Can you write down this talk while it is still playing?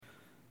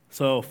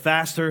So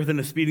faster than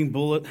a speeding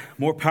bullet,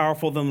 more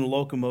powerful than the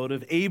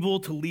locomotive, able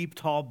to leap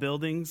tall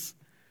buildings.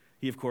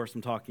 He, of course,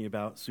 I'm talking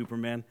about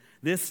Superman.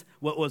 This,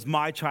 what was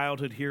my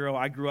childhood hero.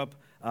 I grew up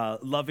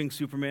loving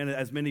Superman,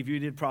 as many of you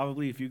did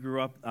probably if you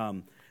grew up.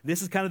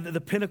 This is kind of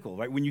the pinnacle,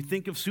 right? When you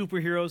think of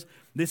superheroes,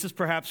 this is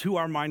perhaps who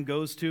our mind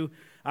goes to.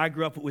 I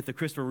grew up with the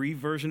Christopher Reeve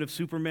version of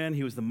Superman.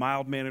 He was the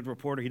mild-mannered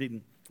reporter. He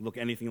didn't look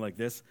anything like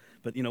this.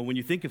 But, when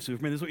you think of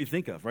Superman, this is what you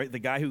think of, right? The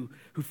guy who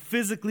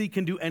physically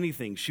can do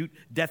anything, shoot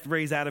death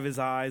rays out of his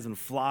eyes and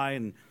fly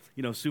and,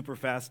 super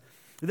fast.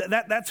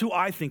 That's who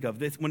I think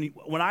of.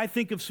 When I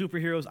think of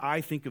superheroes, I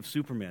think of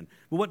Superman.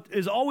 But what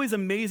is always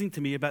amazing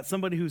to me about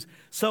somebody who's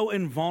so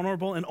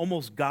invulnerable and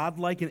almost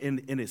godlike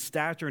in his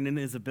stature and in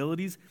his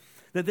abilities,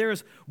 that there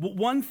is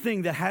one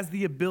thing that has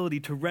the ability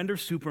to render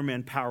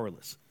Superman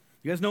powerless.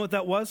 You guys know what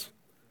that was?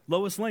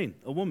 Lois Lane,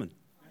 a woman.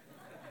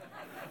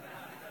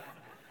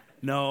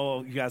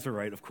 No, you guys are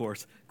right, of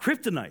course.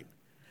 Kryptonite.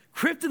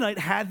 Kryptonite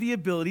had the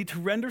ability to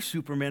render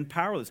Superman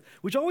powerless,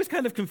 which always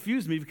kind of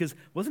confused me because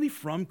wasn't he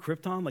from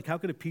Krypton? Like, how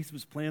could a piece of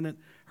his planet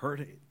hurt?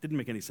 It didn't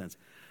make any sense.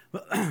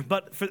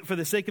 But for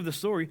the sake of the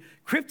story,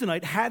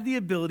 Kryptonite had the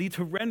ability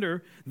to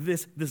render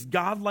this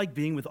godlike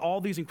being with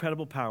all these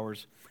incredible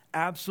powers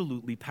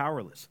absolutely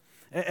powerless.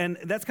 And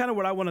that's kind of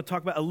what I want to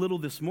talk about a little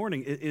this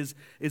morning is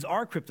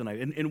our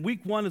kryptonite. In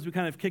week one, as we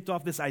kind of kicked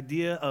off this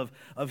idea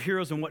of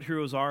heroes and what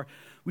heroes are,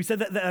 we said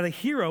that a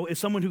hero is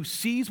someone who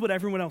sees what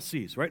everyone else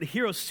sees, right? A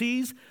hero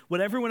sees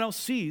what everyone else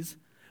sees,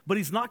 but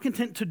he's not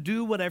content to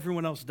do what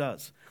everyone else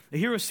does. A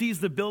hero sees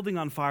the building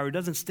on fire. He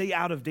doesn't stay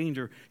out of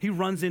danger. He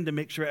runs in to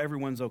make sure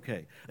everyone's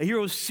okay. A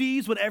hero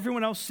sees what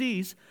everyone else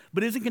sees,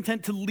 but isn't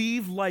content to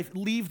leave life,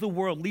 leave the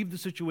world, leave the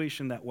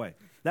situation that way.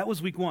 That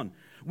was week one.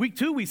 Week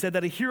two, we said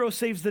that a hero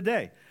saves the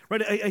day.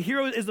 Right? A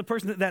hero is the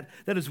person that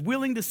is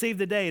willing to save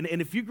the day.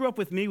 And if you grew up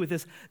with me with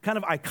this kind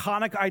of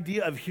iconic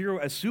idea of hero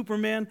as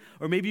Superman,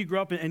 or maybe you grew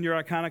up and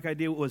your iconic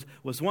idea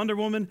was Wonder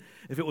Woman,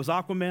 if it was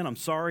Aquaman, I'm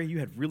sorry, you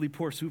had really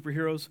poor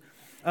superheroes.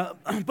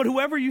 But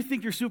whoever you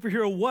think your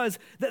superhero was,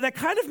 that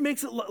kind of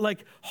makes it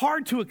like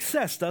hard to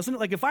access, doesn't it?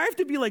 Like if I have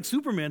to be like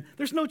Superman,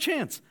 there's no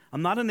chance.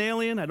 I'm not an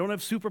alien. I don't have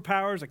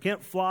superpowers. I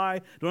can't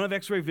fly. Don't have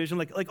X-ray vision.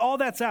 Like all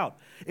that's out.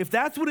 If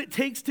that's what it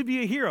takes to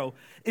be a hero,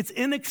 it's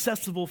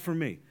inaccessible for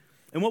me.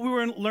 And what we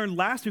learned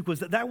last week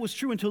was that was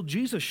true until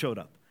Jesus showed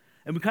up.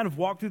 And we kind of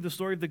walked through the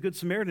story of the Good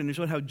Samaritan and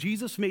showed how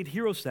Jesus made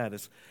hero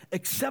status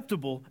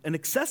acceptable and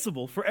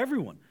accessible for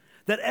everyone.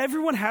 That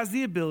everyone has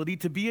the ability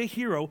to be a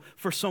hero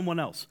for someone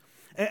else.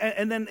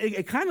 And then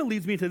it kind of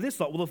leads me to this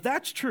thought. Well, if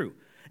that's true,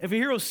 if a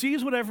hero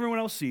sees what everyone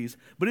else sees,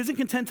 but isn't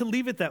content to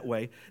leave it that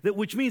way,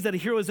 which means that a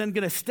hero is then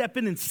going to step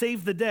in and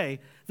save the day,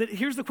 that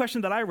here's the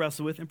question that I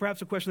wrestle with, and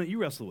perhaps a question that you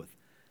wrestle with.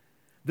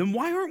 Then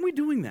why aren't we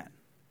doing that?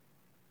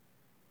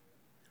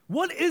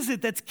 What is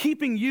it that's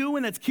keeping you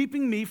and that's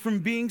keeping me from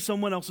being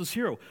someone else's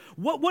hero?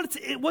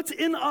 What's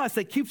in us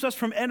that keeps us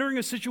from entering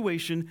a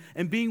situation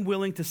and being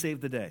willing to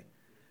save the day?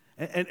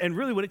 And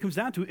really what it comes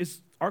down to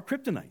is our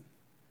kryptonite.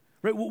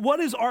 Right? What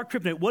is our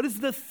kryptonite? What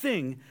is the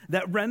thing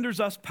that renders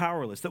us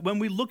powerless? That when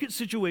we look at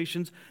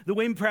situations the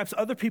way perhaps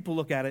other people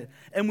look at it,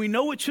 and we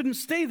know it shouldn't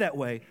stay that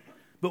way,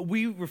 but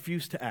we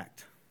refuse to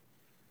act.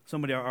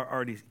 Somebody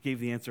already gave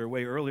the answer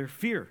away earlier.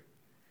 Fear.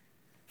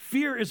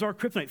 Fear is our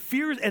kryptonite.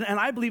 Fear, and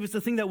I believe it's the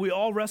thing that we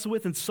all wrestle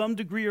with in some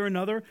degree or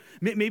another.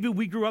 Maybe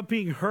we grew up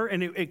being hurt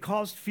and it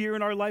caused fear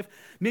in our life.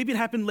 Maybe it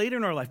happened later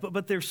in our life.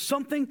 But there's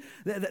something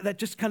that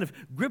just kind of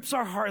grips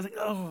our heart. Like,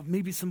 oh,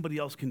 maybe somebody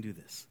else can do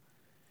this.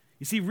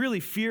 You see, really,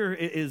 fear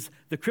is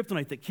the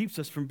kryptonite that keeps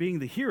us from being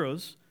the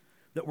heroes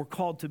that we're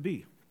called to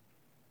be.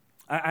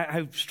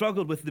 I've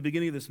struggled with the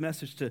beginning of this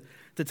message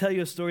to tell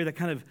you a story that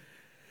kind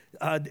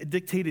of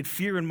dictated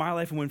fear in my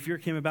life and when fear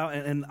came about.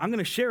 And I'm going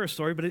to share a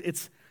story, but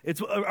it's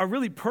a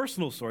really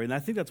personal story, and I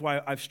think that's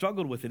why I've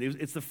struggled with it.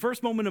 It's the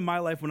first moment in my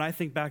life when I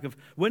think back of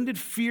when did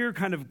fear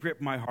kind of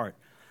grip my heart.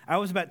 I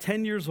was about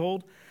 10 years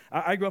old.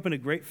 I grew up in a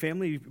great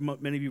family.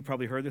 Many of you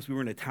probably heard this. We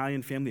were an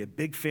Italian family, a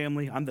big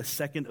family. I'm the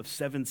second of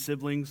 7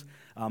 siblings.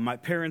 My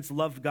parents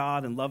loved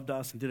God and loved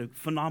us and did a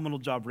phenomenal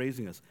job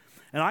raising us.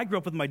 And I grew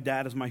up with my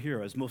dad as my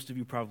hero, as most of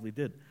you probably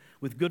did.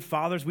 With good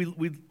fathers,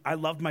 I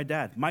loved my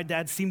dad. My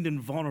dad seemed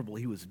invulnerable.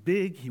 He was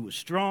big. He was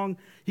strong.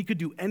 He could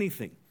do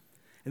anything.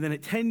 And then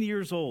at 10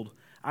 years old,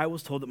 I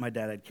was told that my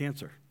dad had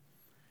cancer.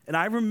 And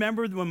I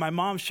remembered when my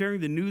mom sharing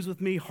the news with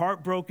me,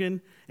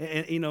 heartbroken,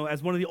 and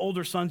as one of the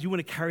older sons, you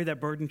want to carry that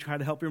burden, try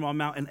to help your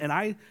mom out.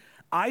 And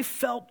I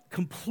felt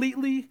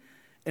completely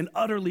and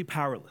utterly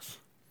powerless.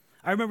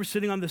 I remember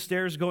sitting on the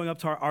stairs going up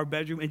to our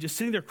bedroom and just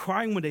sitting there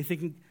crying one day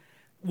thinking,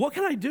 what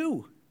can I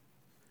do?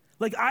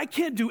 Like, I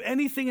can't do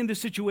anything in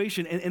this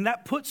situation. And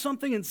that put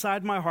something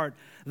inside my heart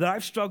that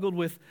I've struggled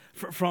with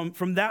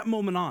from that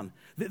moment on.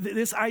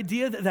 This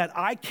idea that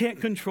I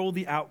can't control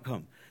the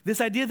outcome. This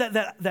idea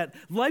that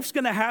life's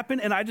going to happen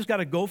and I just got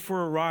to go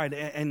for a ride.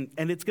 And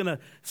it's going to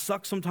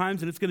suck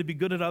sometimes and it's going to be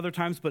good at other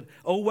times. But,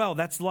 oh, well,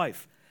 that's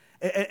life.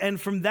 And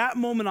from that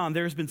moment on,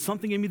 there's been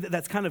something in me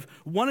that's kind of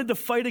wanted to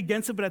fight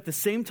against it, but at the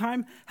same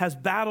time has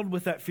battled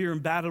with that fear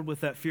and battled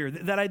with that fear.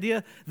 That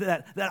idea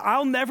that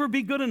I'll never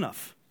be good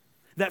enough.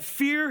 That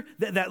fear,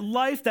 that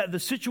life, that the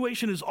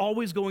situation is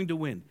always going to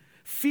win.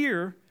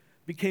 Fear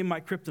became my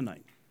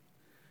kryptonite.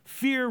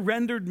 Fear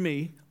rendered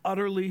me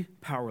utterly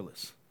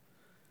powerless.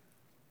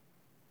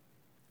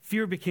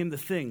 Fear became the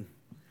thing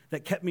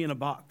that kept me in a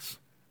box.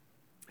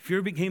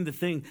 Fear became the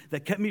thing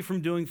that kept me from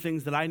doing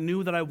things that I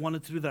knew that I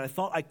wanted to do, that I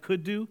thought I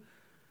could do.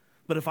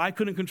 But if I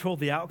couldn't control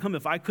the outcome,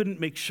 if I couldn't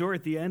make sure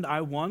at the end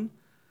I won,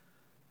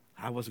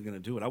 I wasn't going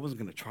to do it. I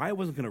wasn't going to try. I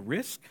wasn't going to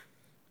risk.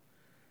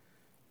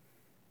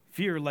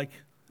 Fear, like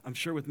I'm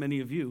sure with many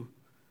of you,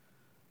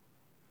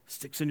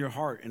 sticks in your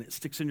heart and it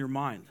sticks in your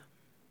mind.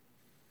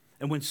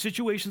 And when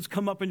situations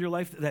come up in your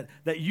life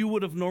that you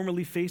would have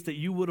normally faced, that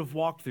you would have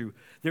walked through,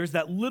 there's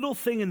that little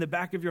thing in the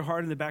back of your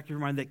heart, in the back of your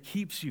mind that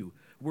keeps you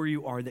where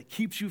you are, that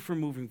keeps you from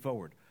moving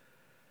forward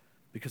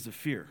because of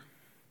fear.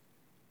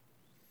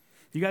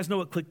 Do you guys know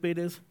what clickbait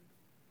is?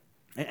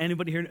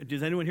 Anybody here?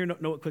 Does anyone here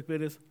know what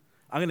clickbait is?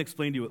 I'm going to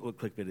explain to you what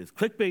clickbait is.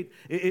 Clickbait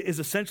is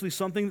essentially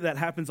something that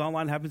happens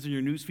online, happens in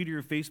your news feed or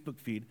your Facebook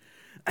feed,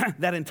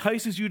 that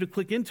entices you to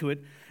click into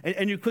it,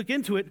 and you click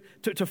into it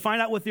to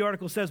find out what the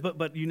article says,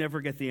 but you never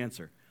get the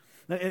answer.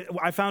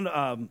 I found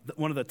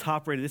one of the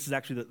top rated, this is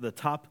actually the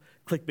top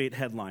clickbait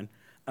headline,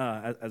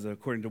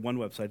 according to one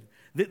website.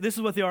 This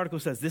is what the article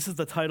says. This is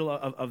the title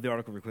of the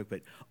article for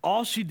clickbait.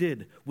 All she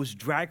did was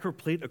drag her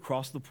plate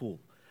across the pool.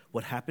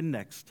 What happened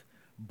next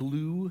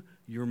blew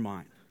your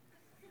mind.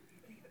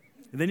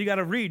 And then you got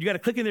to read. You got to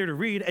click in there to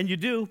read, and you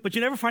do, but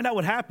you never find out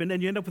what happened,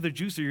 and you end up with a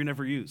juicer you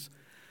never use.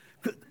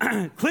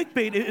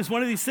 Clickbait is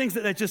one of these things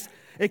that just,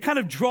 it kind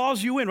of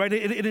draws you in, right?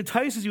 It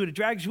entices you, it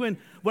drags you in.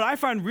 What I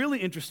find really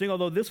interesting,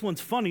 although this one's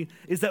funny,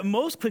 is that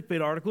most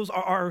clickbait articles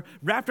are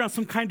wrapped around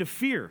some kind of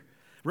fear.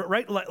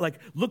 Right? Like,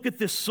 look at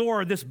this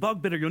sore, this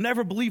bug bit her. You'll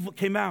never believe what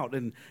came out.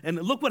 And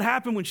look what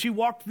happened when she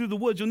walked through the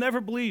woods. You'll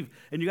never believe.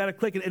 And you got to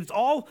click it. And it's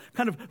all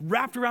kind of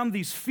wrapped around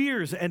these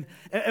fears. And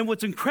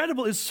what's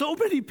incredible is so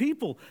many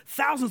people,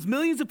 thousands,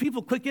 millions of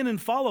people click in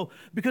and follow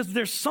because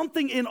there's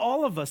something in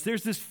all of us.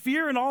 There's this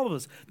fear in all of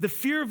us. The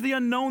fear of the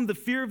unknown, the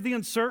fear of the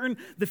uncertain,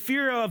 the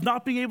fear of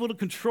not being able to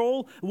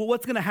control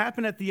what's going to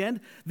happen at the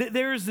end.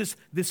 There is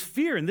this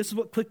fear, and this is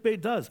what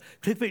clickbait does.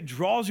 Clickbait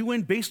draws you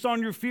in based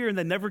on your fear and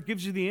then never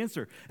gives you the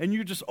answer. And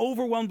you're just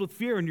overwhelmed with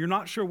fear and you're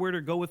not sure where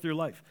to go with your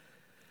life.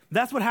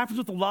 That's what happens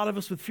with a lot of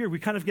us with fear. We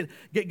kind of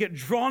get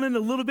drawn in a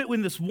little bit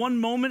in this one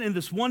moment, in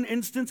this one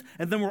instance,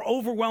 and then we're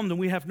overwhelmed and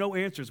we have no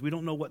answers. We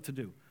don't know what to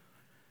do.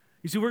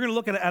 You see, we're going to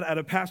look at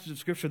a passage of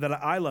Scripture that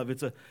I love.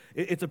 It's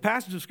a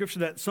passage of Scripture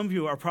that some of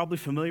you are probably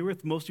familiar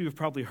with. Most of you have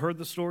probably heard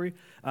the story.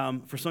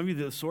 For some of you,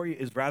 the story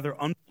is rather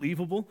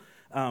unbelievable.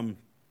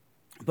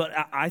 But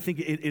I think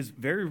it is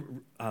very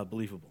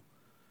believable.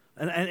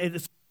 And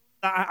it's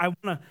I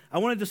want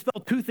to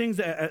dispel two things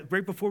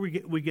right before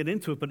we get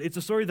into it, but it's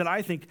a story that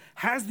I think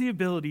has the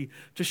ability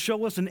to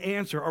show us an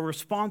answer, a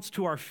response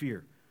to our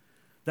fear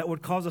that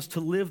would cause us to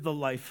live the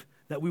life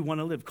that we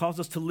want to live, cause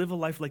us to live a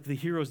life like the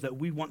heroes that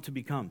we want to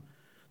become.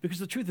 Because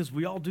the truth is,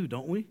 we all do,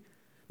 don't we?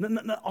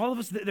 Not all of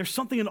us, there's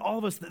something in all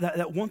of us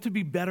that want to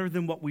be better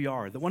than what we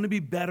are, that want to be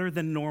better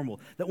than normal,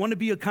 that want to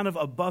be a kind of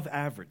above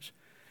average.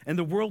 And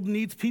the world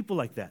needs people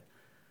like that.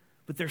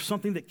 But there's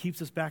something that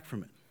keeps us back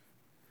from it.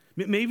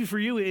 Maybe for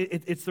you,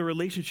 it's the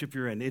relationship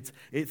you're in.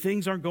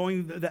 Things aren't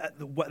going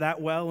that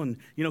well, and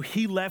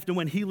he left, and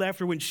when he left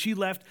or when she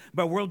left,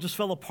 my world just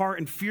fell apart,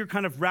 and fear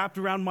kind of wrapped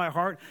around my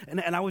heart, and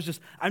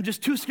I'm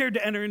just too scared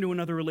to enter into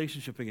another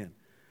relationship again.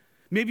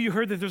 Maybe you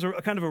heard that there's a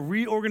kind of a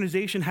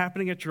reorganization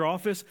happening at your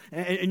office,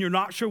 and you're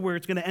not sure where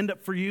it's going to end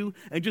up for you,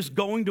 and just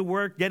going to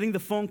work, getting the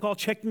phone call,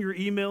 checking your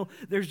email,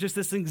 there's just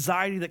this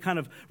anxiety that kind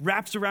of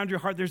wraps around your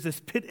heart. There's this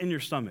pit in your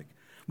stomach.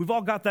 We've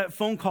all got that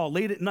phone call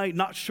late at night,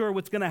 not sure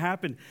what's going to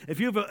happen. If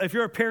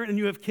you're a parent and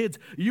you have kids,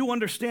 you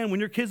understand when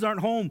your kids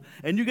aren't home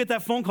and you get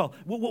that phone call,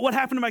 what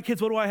happened to my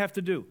kids? What do I have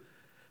to do?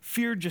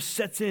 Fear just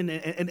sets in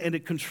and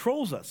it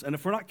controls us. And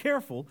if we're not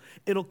careful,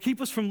 it'll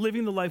keep us from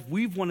living the life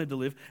we've wanted to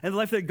live and the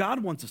life that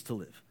God wants us to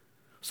live.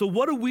 So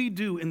what do we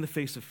do in the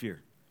face of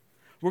fear?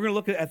 We're going to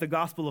look at the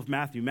Gospel of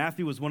Matthew.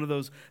 Matthew was one of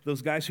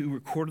those guys who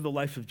recorded the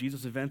life of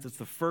Jesus events. It's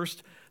the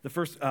first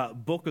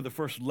book or the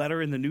first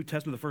letter in the New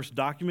Testament, the first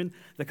document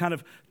that kind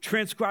of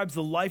transcribes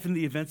the life and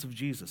the events of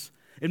Jesus.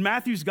 In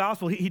Matthew's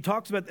Gospel, he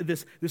talks about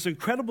this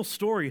incredible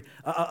story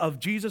of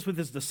Jesus with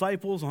his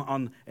disciples,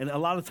 and a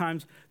lot of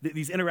times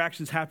these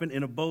interactions happen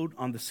in a boat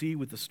on the sea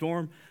with the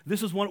storm.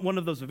 This is one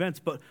of those events.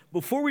 But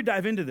before we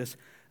dive into this,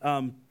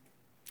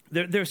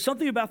 there's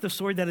something about the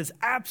story that is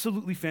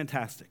absolutely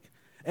fantastic.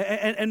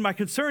 And my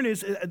concern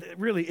is,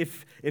 really,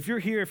 if you're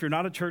here, if you're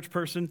not a church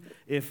person,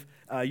 if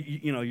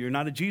you're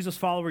not a Jesus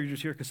follower, you're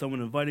just here because someone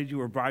invited you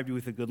or bribed you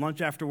with a good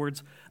lunch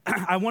afterwards,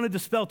 I want to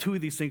dispel two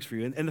of these things for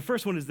you. And the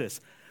first one is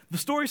this. The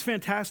story's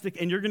fantastic,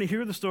 and you're going to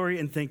hear the story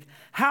and think,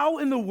 how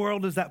in the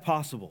world is that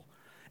possible?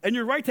 And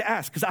you're right to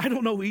ask, because I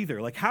don't know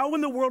either. Like, how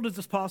in the world is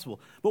this possible?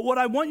 But what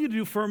I want you to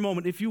do for a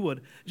moment, if you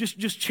would,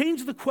 just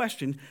change the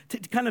question to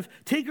kind of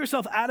take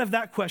yourself out of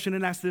that question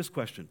and ask this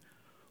question.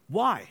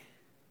 Why?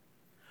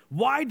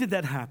 Why did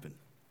that happen?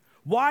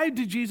 Why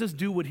did Jesus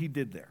do what he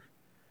did there?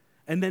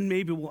 And then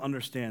maybe we'll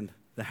understand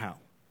the how.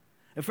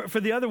 And for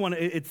the other one,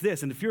 it's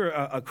this. And if you're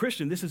a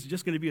Christian, this is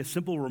just going to be a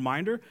simple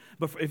reminder.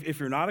 But if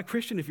you're not a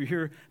Christian, if you're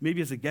here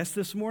maybe as a guest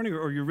this morning,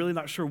 or you're really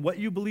not sure what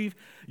you believe,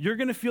 you're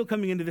going to feel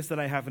coming into this that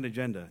I have an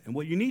agenda. And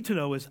what you need to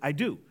know is I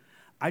do.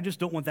 I just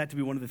don't want that to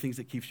be one of the things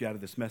that keeps you out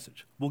of this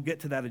message. We'll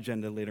get to that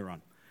agenda later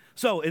on.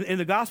 So in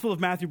the Gospel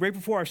of Matthew, right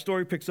before our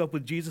story picks up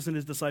with Jesus and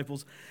his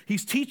disciples,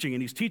 he's teaching,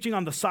 and he's teaching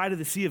on the side of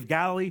the Sea of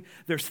Galilee.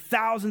 There's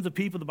thousands of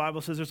people. The Bible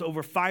says there's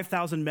over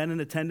 5,000 men in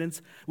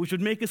attendance, which would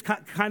make us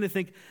kind of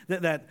think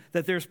that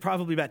there's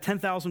probably about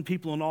 10,000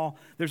 people in all.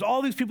 There's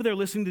all these people that are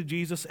listening to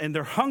Jesus, and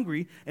they're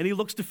hungry, and he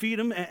looks to feed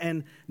them,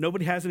 and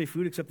nobody has any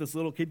food except this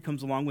little kid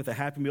comes along with a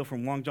Happy Meal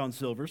from Long John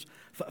Silver's,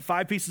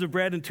 5 pieces of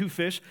bread and 2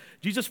 fish.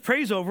 Jesus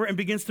prays over and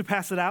begins to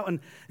pass it out, and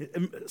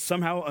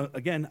somehow,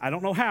 again, I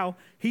don't know how,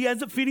 he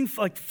ends up feeding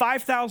like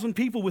 5,000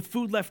 people with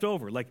food left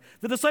over. Like,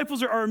 the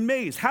disciples are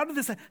amazed. How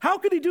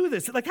could he do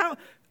this? Like,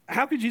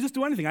 how could Jesus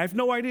do anything? I have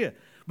no idea.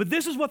 But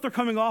this is what they're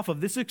coming off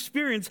of, this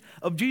experience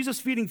of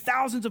Jesus feeding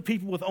thousands of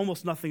people with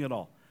almost nothing at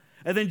all.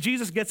 And then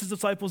Jesus gets his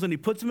disciples and he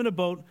puts them in a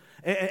boat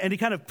and he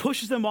kind of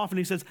pushes them off and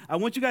he says, I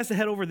want you guys to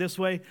head over this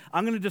way.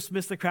 I'm going to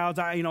dismiss the crowds,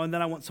 and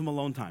then I want some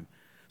alone time.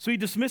 So he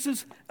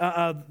dismisses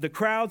the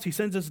crowds. He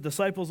sends his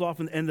disciples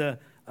off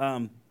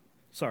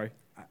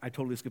I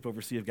totally skipped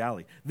over Sea of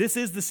Galilee. This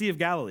is the Sea of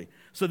Galilee.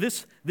 So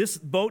this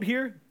boat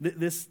here,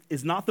 this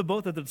is not the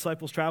boat that the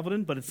disciples traveled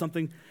in, but it's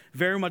something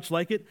very much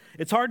like it.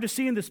 It's hard to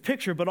see in this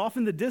picture, but off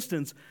in the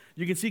distance,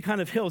 you can see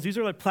kind of hills. These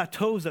are like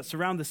plateaus that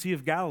surround the Sea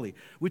of Galilee,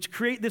 which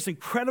create this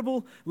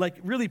incredible, like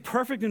really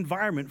perfect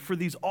environment for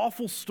these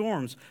awful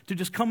storms to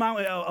just come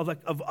out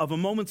of a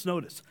moment's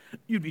notice.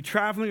 You'd be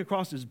traveling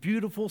across this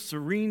beautiful,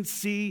 serene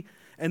sea,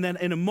 and then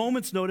in a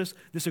moment's notice,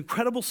 this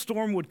incredible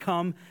storm would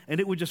come, and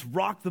it would just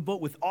rock the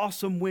boat with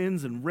awesome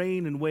winds and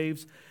rain and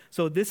waves.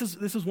 So this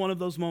is one of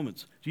those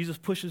moments. Jesus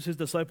pushes his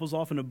disciples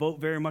off in a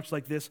boat very much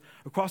like this,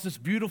 across this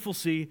beautiful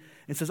sea,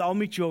 and says, I'll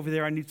meet you over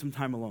there. I need some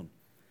time alone.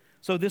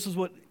 So this is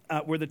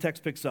where the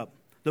text picks up.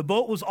 The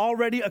boat was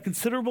already a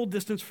considerable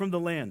distance from the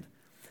land.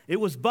 It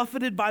was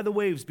buffeted by the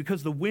waves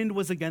because the wind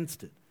was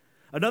against it.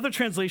 Another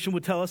translation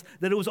would tell us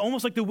that it was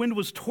almost like the wind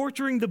was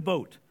torturing the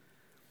boat.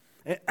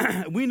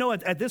 We know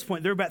at this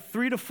point they're about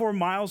 3 to 4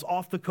 miles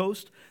off the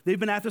coast. They've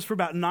been at this for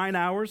about 9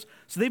 hours.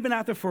 So they've been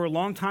out there for a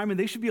long time, and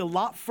they should be a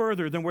lot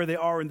further than where they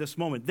are in this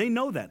moment. They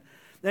know that.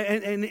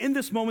 And in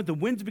this moment, the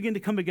winds begin to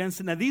come against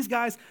it. Now, these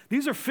guys,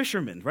 these are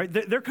fishermen, right?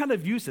 They're kind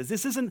of used to this.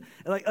 This isn't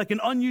like an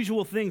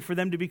unusual thing for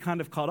them to be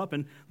kind of caught up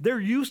in. They're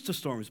used to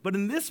storms. But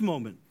in this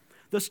moment,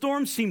 the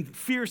storm seemed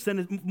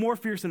more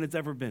fierce than it's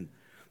ever been.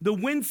 The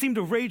wind seemed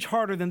to rage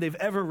harder than they've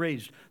ever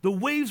raged. The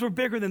waves were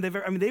bigger than they've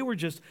ever. They were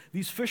just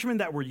these fishermen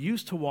that were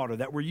used to water,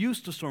 that were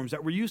used to storms,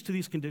 that were used to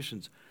these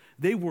conditions.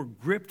 They were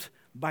gripped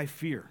by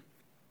fear.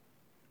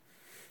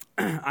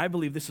 I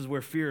believe this is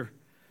where fear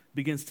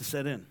begins to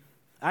set in.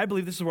 I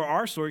believe this is where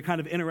our story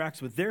kind of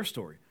interacts with their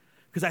story.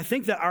 Because I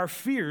think that our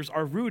fears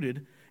are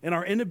rooted in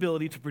our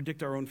inability to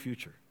predict our own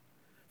future.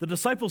 The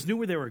disciples knew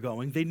where they were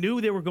going. They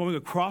knew they were going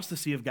across the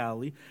Sea of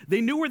Galilee.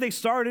 They knew where they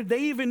started. They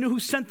even knew who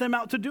sent them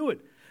out to do it.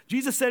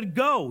 Jesus said,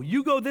 go,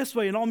 you go this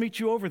way, and I'll meet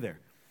you over there.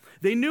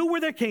 They knew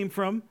where they came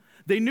from.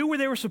 They knew where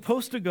they were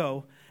supposed to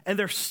go, and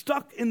they're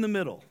stuck in the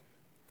middle.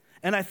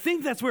 And I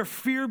think that's where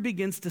fear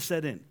begins to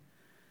set in.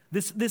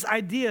 This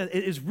idea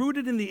is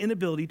rooted in the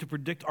inability to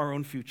predict our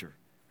own future.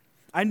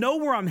 I know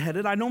where I'm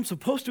headed. I know I'm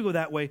supposed to go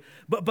that way,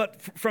 but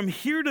from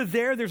here to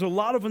there, there's a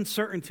lot of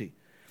uncertainty.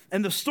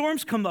 And the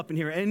storms come up in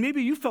here, and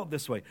maybe you felt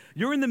this way.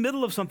 You're in the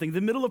middle of something,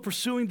 the middle of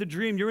pursuing the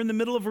dream. You're in the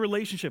middle of a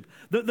relationship,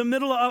 the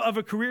middle of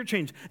a career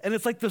change. And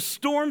it's like the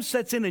storm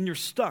sets in and you're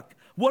stuck.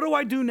 What do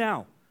I do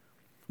now?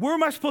 Where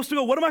am I supposed to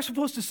go? What am I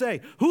supposed to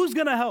say? Who's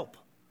going to help?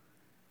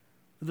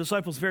 The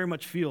disciples very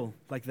much feel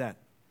like that.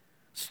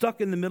 Stuck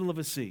in the middle of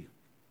a sea.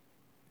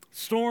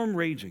 Storm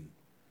raging.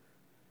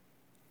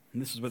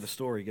 And this is where the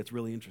story gets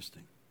really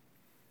interesting.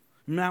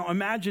 Now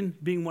imagine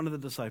being one of the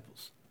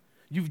disciples.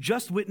 You've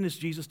just witnessed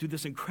Jesus do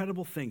this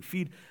incredible thing,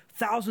 feed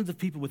thousands of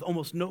people with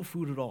almost no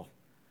food at all.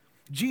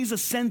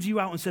 Jesus sends you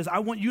out and says, I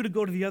want you to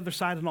go to the other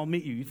side and I'll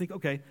meet you. You think,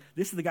 okay,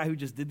 this is the guy who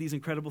just did these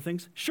incredible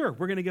things? Sure,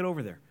 we're going to get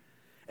over there.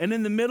 And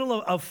in the middle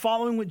of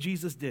following what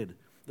Jesus did,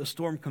 the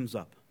storm comes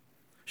up.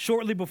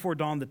 Shortly before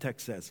dawn, the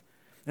text says.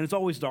 And it's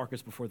always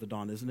darkest before the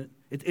dawn, isn't it?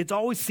 It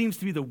always seems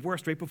to be the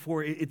worst right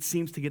before it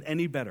seems to get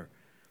any better.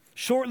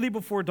 Shortly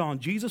before dawn,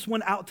 Jesus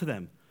went out to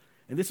them.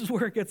 And this is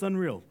where it gets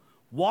unreal.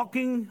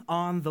 Walking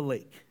on the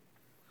lake.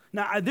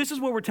 Now, this is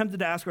where we're tempted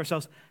to ask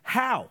ourselves,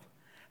 how?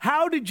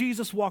 How did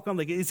Jesus walk on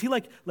the lake? Is he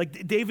like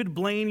David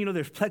Blaine,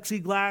 there's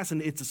plexiglass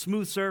and it's a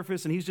smooth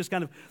surface and he's just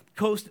kind of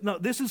coasting? No,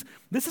 this is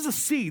a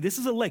sea. This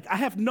is a lake. I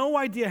have no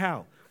idea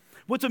how.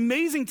 What's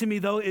amazing to me,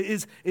 though,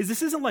 is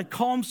this isn't like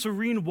calm,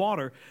 serene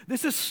water.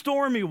 This is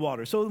stormy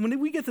water. So when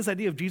we get this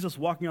idea of Jesus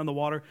walking on the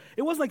water,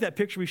 it wasn't like that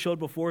picture we showed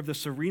before of the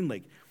serene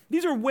lake.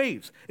 These are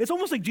waves. It's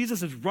almost like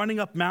Jesus is running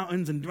up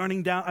mountains and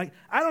running down.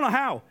 I don't know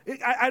how.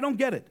 I don't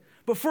get it.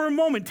 But for a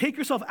moment, take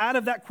yourself out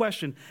of that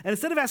question, and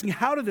instead of asking,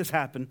 how did this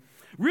happen,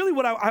 really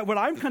what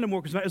I'm kind of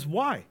more concerned about is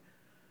why.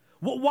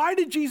 Why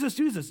did Jesus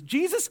do this?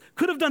 Jesus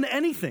could have done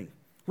anything.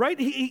 Right?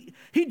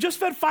 He just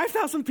fed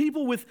 5,000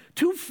 people with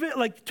two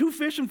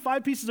fish and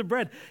 5 pieces of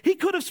bread. He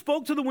could have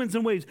spoke to the winds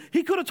and waves.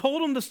 He could have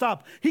told them to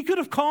stop. He could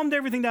have calmed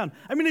everything down.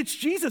 I mean, it's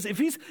Jesus. If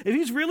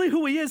he's really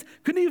who he is,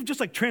 couldn't he have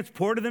just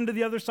transported them to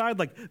the other side?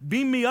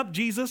 Beam me up,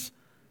 Jesus?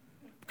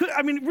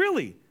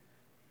 Really?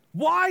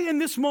 Why in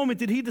this moment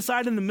did he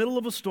decide in the middle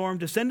of a storm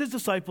to send his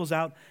disciples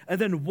out and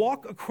then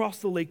walk across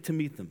the lake to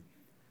meet them?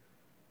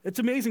 It's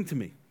amazing to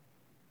me.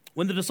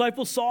 When the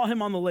disciples saw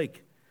him on the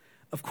lake,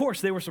 of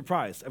course, they were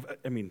surprised.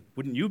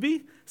 Wouldn't you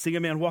be, seeing a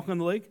man walk on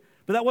the lake?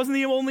 But that wasn't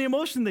the only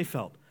emotion they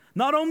felt.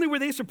 Not only were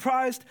they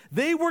surprised,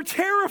 they were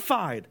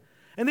terrified.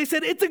 And they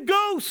said, "It's a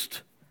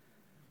ghost!"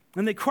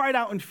 And they cried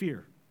out in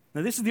fear.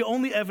 Now, this is the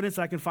only evidence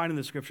I can find in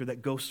the scripture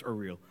that ghosts are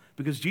real.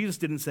 Because Jesus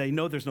didn't say,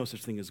 "No, there's no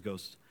such thing as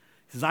ghosts."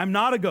 He says, "I'm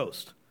not a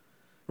ghost."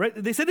 Right?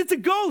 They said, "It's a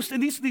ghost."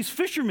 And these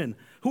fishermen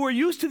who are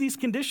used to these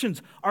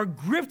conditions are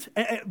gripped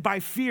by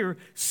fear,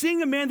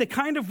 seeing a man they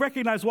kind of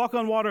recognize walk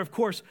on water. Of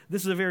course,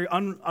 this is a very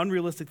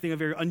unrealistic thing, a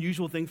very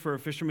unusual thing for a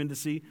fisherman to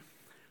see.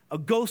 A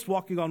ghost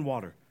walking on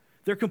water.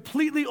 They're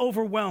completely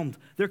overwhelmed.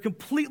 They're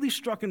completely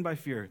strucken by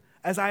fear,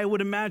 as I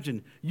would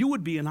imagine you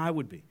would be and I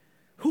would be.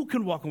 Who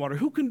can walk on water?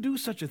 Who can do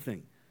such a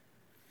thing?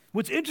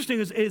 What's interesting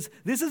is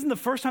this isn't the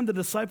first time the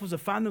disciples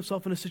have found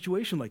themselves in a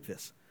situation like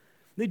this.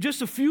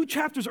 Just a few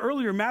chapters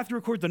earlier, Matthew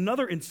records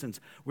another instance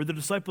where the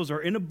disciples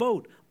are in a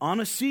boat on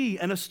a sea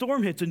and a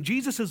storm hits and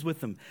Jesus is with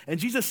them. And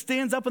Jesus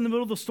stands up in the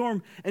middle of the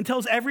storm and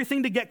tells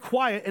everything to get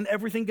quiet, and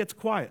everything gets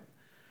quiet.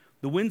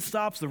 The wind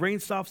stops, the rain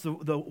stops,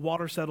 the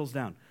water settles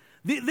down.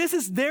 This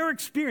is their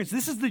experience.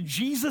 This is the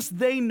Jesus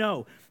they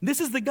know. This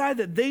is the guy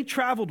that they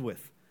traveled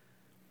with.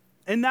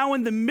 And now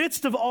in the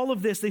midst of all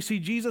of this, they see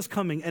Jesus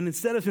coming, and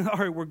instead of saying, "All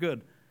right, we're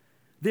good,"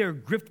 they are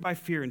gripped by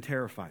fear and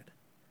terrified.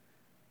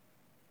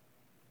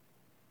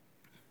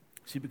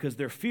 See, because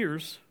their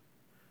fears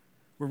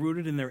were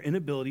rooted in their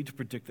inability to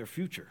predict their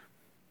future.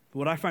 But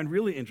what I find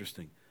really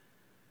interesting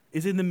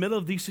is in the middle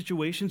of these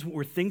situations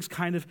where things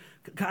kind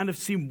of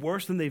seem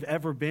worse than they've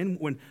ever been,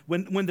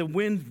 when the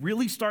wind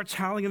really starts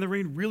howling and the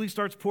rain really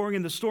starts pouring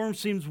and the storm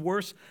seems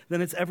worse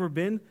than it's ever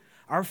been,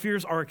 our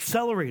fears are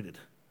accelerated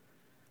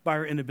by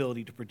our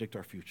inability to predict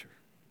our future.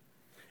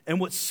 And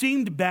what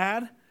seemed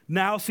bad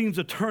now seems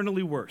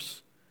eternally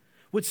worse.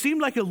 What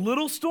seemed like a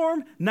little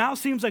storm now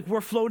seems like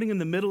we're floating in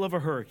the middle of a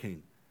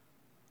hurricane.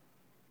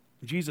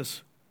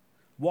 Jesus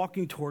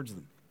walking towards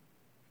them.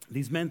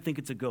 These men think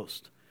it's a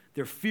ghost.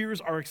 Their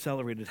fears are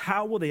accelerated.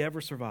 How will they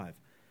ever survive?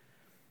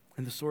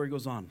 And the story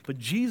goes on. But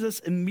Jesus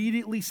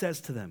immediately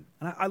says to them,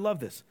 and I love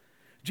this.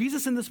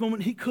 Jesus in this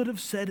moment, he could have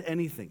said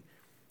anything.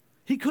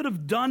 He could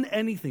have done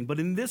anything.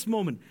 But in this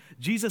moment,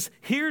 Jesus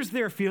hears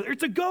their fear.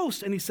 It's a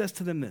ghost. And he says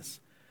to them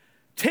this: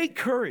 "Take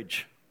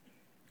courage.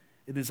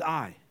 It is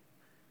I.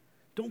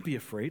 Don't be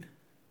afraid.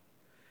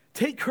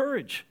 Take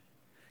courage."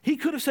 He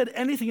could have said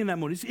anything in that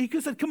moment. He could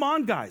have said, "Come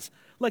on, guys.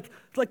 Like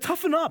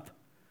toughen up.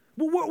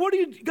 Well, what are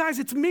you, guys?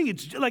 It's me.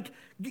 It's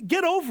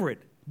get over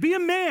it. Be a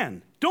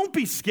man. Don't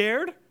be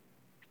scared."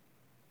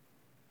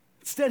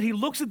 Instead, he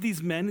looks at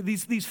these men,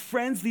 these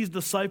friends, these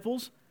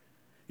disciples.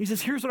 He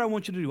says, "Here's what I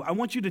want you to do. I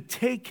want you to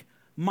take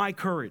my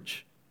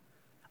courage.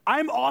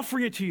 I'm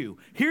offering it to you.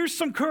 Here's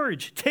some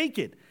courage. Take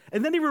it."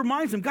 And then he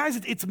reminds them, "Guys,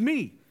 it's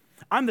me.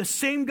 I'm the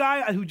same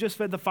guy who just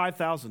fed the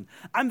 5,000.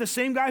 I'm the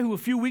same guy who a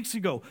few weeks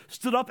ago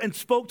stood up and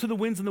spoke to the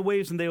winds and the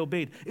waves and they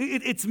obeyed.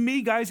 It's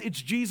me, guys.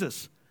 It's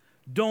Jesus.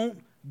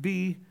 Don't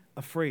be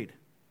afraid."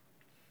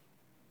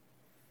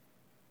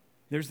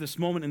 There's this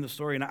moment in the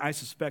story, and I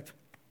suspect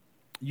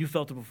you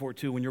felt it before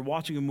too, when you're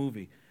watching a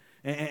movie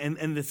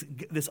and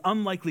this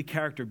unlikely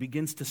character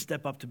begins to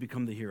step up to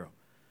become the hero.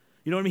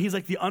 You know what I mean? He's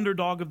like the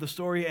underdog of the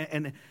story,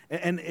 and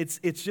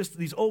it's just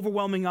these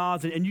overwhelming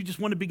odds, and you just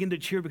want to begin to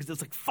cheer because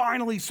it's like,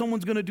 finally,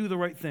 someone's going to do the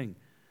right thing.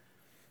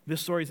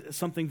 This story,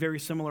 something very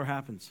similar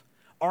happens.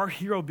 Our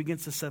hero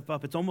begins to step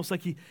up. It's almost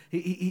like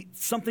he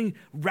something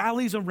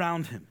rallies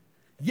around him.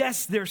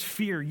 Yes, there's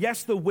fear.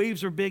 Yes, the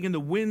waves are big, and the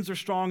winds are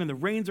strong, and the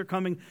rains are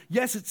coming.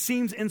 Yes, it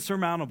seems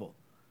insurmountable.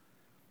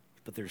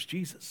 But there's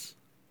Jesus.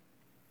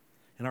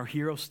 And our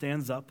hero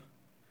stands up,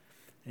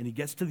 and he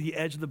gets to the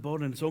edge of the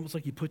boat, and it's almost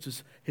like he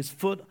puts his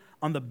foot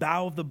on the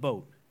bow of the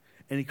boat,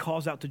 and he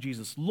calls out to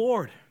Jesus,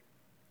 Lord,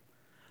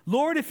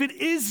 if it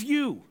is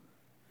you."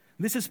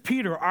 This is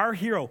Peter, our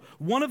hero,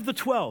 one of the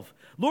 12.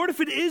 "Lord, if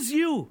it is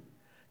you,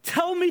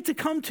 tell me to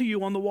come to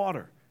you on the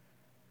water."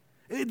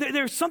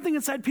 There's something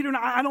inside Peter, and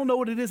I don't know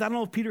what it is. I don't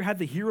know if Peter had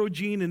the hero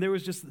gene, and there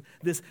was just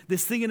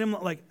this thing in him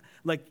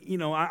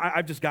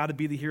I've just got to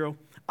be the hero.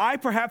 I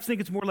perhaps think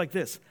it's more like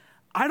this.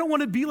 I don't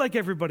want to be like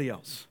everybody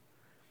else.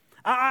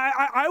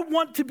 I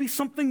want to be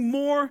something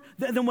more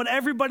than what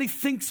everybody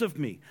thinks of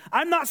me.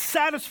 I'm not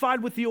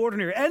satisfied with the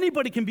ordinary.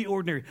 Anybody can be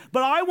ordinary,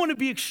 but I want to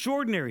be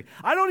extraordinary.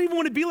 I don't even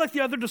want to be like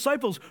the other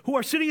disciples who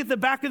are sitting at the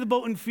back of the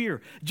boat in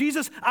fear.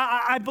 Jesus,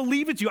 I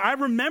believe it's you. I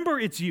remember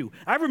it's you.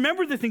 I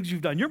remember the things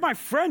you've done. You're my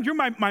friend. You're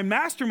my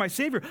master, my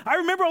savior. I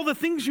remember all the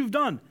things you've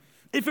done.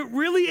 If it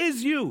really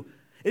is you,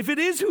 if it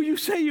is who you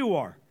say you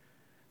are,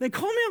 then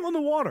call me out on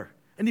the water.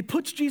 And he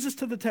puts Jesus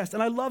to the test.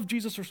 And I love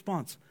Jesus'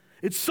 response.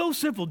 It's so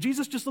simple.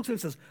 Jesus just looks at him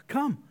and says,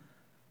 come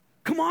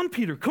on,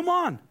 Peter, come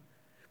on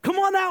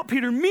out,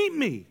 Peter, meet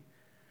me.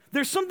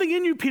 There's something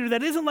in you, Peter,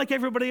 that isn't like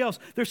everybody else.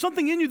 There's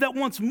something in you that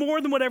wants more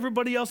than what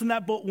everybody else in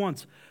that boat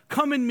wants.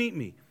 Come and meet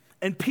me.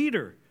 And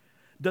Peter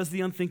does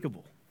the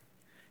unthinkable.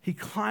 He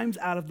climbs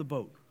out of the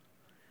boat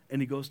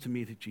and he goes to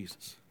meet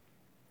Jesus.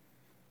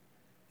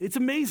 It's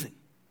amazing.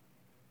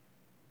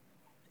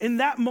 In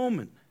that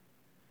moment,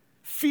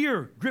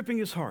 fear gripping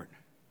his heart,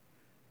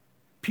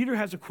 Peter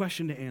has a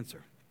question to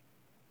answer.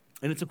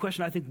 And it's a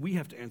question I think we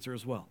have to answer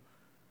as well.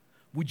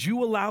 Would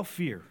you allow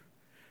fear,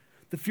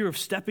 the fear of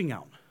stepping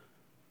out,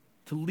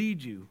 to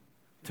lead you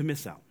to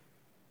miss out?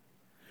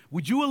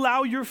 Would you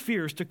allow your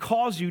fears to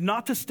cause you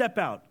not to step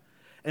out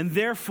and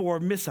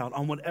therefore miss out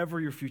on whatever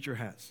your future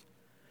has?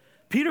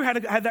 Peter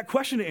had that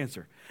question to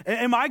answer.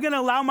 Am I going to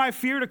allow my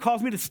fear to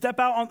cause me to step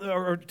out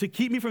or to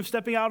keep me from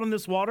stepping out on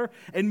this water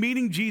and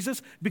meeting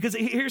Jesus? Because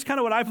here's kind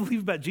of what I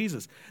believe about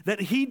Jesus,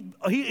 that he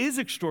is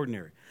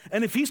extraordinary.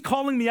 And if he's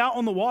calling me out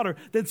on the water,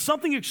 then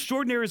something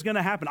extraordinary is going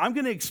to happen. I'm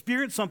going to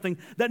experience something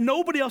that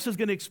nobody else is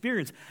going to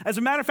experience. As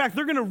a matter of fact,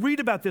 they're going to read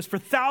about this for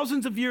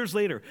thousands of years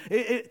later.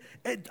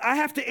 I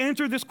have to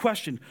answer this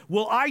question.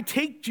 Will I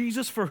take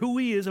Jesus for who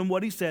he is and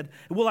what he said?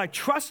 Will I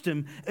trust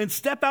him and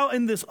step out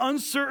in this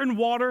uncertain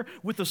water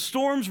with the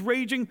storms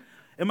raging?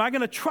 Am I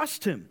going to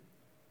trust him?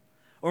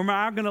 Or am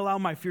I going to allow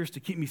my fears to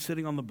keep me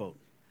sitting on the boat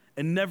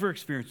and never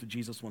experience what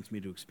Jesus wants me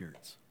to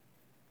experience?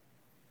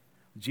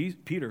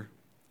 Peter,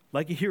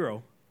 like a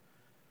hero,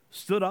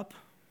 stood up.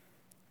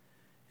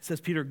 It says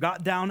Peter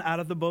got down out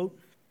of the boat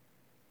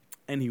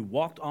and he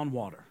walked on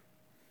water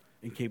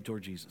and came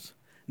toward Jesus.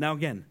 Now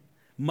again,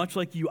 much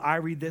like you, I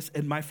read this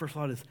and my first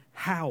thought is,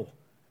 how?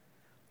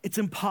 It's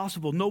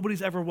impossible.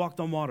 Nobody's ever walked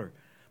on water.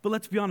 But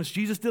let's be honest,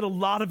 Jesus did a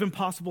lot of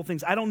impossible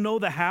things. I don't know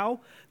the how.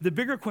 The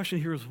bigger question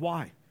here is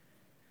why.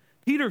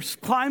 Peter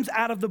climbs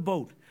out of the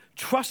boat,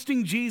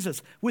 trusting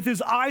Jesus, with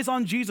his eyes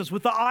on Jesus,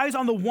 with the eyes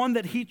on the one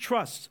that he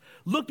trusts,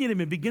 looking at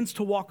him and begins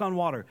to walk on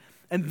water.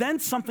 And then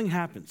something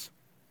happens.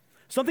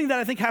 Something that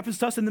I think happens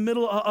to us in the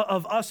middle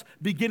of us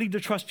beginning to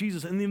trust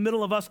Jesus, in the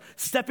middle of us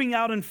stepping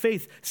out in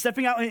faith,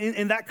 stepping out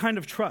in that kind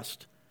of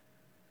trust.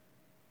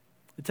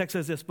 The text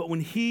says this, but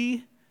when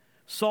he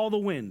saw the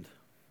wind,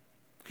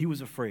 he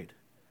was afraid.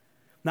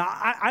 Now,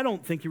 I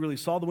don't think he really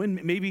saw the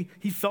wind. Maybe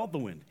he felt the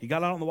wind. He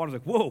got out on the water,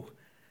 like, whoa,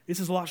 this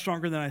is a lot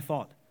stronger than I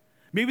thought.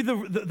 Maybe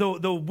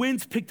the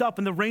winds picked up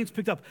and the rains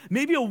picked up.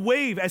 Maybe a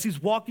wave, as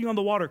he's walking on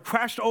the water,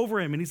 crashed over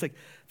him, and he's like,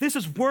 this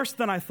is worse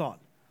than I thought.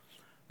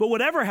 But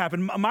whatever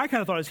happened, my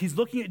kind of thought is he's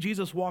looking at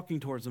Jesus walking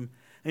towards him,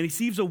 and he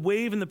sees a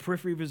wave in the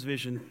periphery of his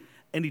vision,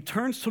 and he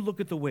turns to look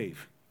at the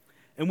wave.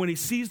 And when he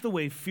sees the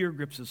wave, fear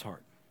grips his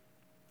heart.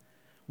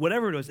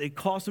 Whatever it is, it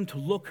caused him to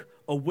look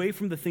away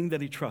from the thing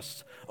that he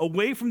trusts,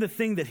 away from the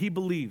thing that he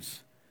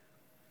believes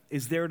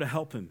is there to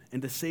help him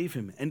and to save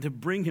him and to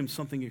bring him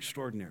something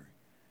extraordinary.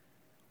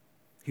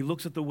 He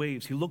looks at the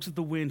waves, he looks at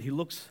the wind, he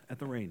looks at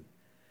the rain,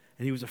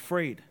 and he was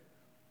afraid.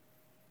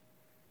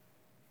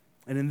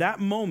 And in that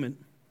moment,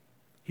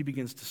 he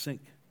begins to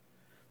sink.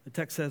 The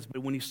text says,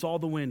 but when he saw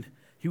the wind,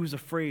 he was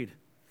afraid,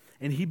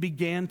 and he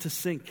began to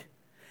sink.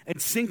 And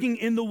sinking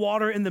in the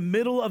water in the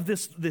middle of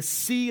this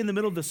sea, in the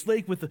middle of this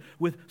lake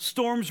with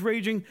storms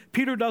raging,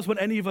 Peter does what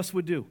any of us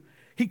would do.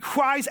 He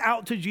cries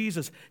out to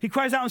Jesus. He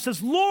cries out and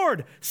says,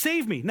 Lord,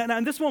 save me. Now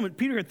in this moment,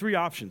 Peter had three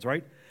options,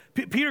 right?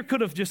 Peter could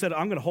have just said,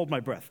 I'm going to hold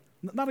my breath.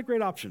 Not a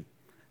great option.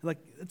 Like,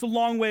 it's a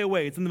long way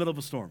away. It's in the middle of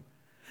a storm.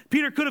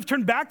 Peter could have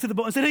turned back to the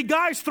boat and said, hey,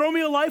 guys, throw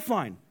me a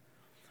lifeline.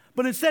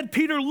 But instead,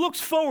 Peter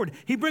looks forward.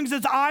 He brings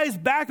his eyes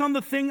back on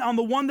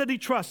the one that he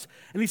trusts.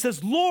 And he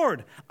says,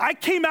 Lord, I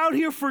came out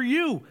here for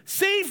you.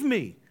 Save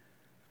me.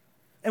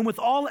 And with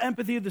all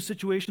empathy of the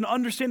situation,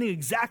 understanding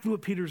exactly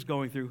what Peter's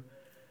going through,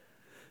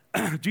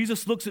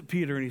 Jesus looks at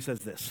Peter and he says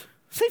this,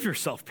 save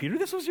yourself, Peter.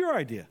 This was your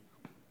idea.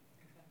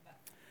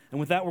 And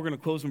with that, we're going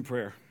to close in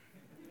prayer.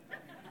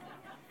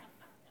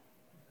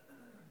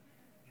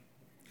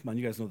 Come on,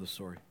 you guys know the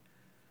story.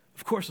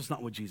 Of course, it's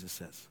not what Jesus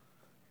says.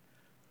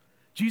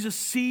 Jesus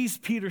sees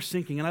Peter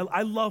sinking, and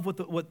I love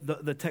what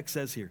the text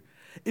says here.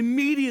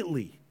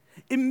 Immediately,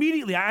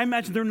 I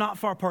imagine they're not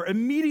far apart.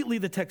 Immediately,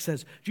 the text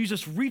says,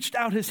 Jesus reached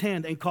out his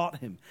hand and caught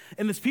him.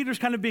 And as Peter's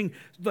kind of being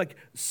like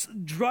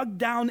drugged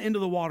down into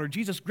the water,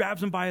 Jesus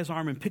grabs him by his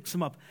arm and picks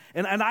him up.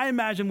 And I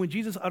imagine when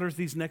Jesus utters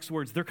these next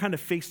words, they're kind of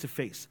face to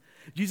face.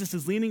 Jesus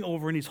is leaning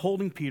over and he's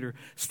holding Peter,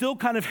 still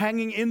kind of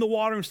hanging in the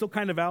water and still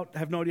kind of out. I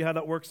have no idea how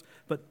that works,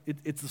 but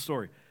it's the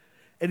story.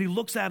 And he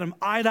looks at him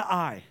eye to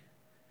eye.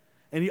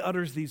 And he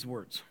utters these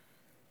words,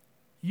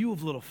 you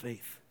of little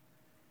faith,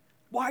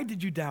 Why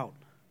did you doubt?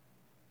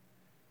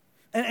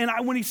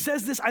 And when he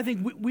says this, I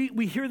think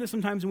we hear this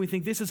sometimes and we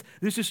think this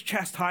is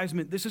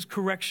chastisement, this is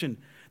correction.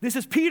 This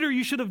is, Peter,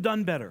 you should have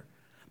done better.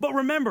 But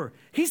remember,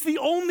 he's the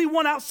only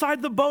one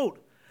outside the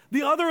boat.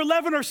 The other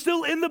 11 are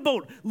still in the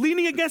boat,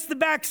 leaning against the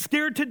back,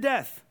 scared to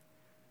death.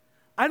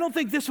 I don't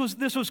think this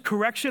was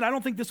correction. I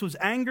don't think this was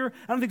anger.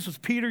 I don't think this was,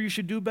 Peter, you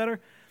should do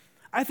better.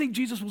 I think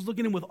Jesus was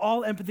looking at him with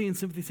all empathy and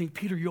sympathy, saying,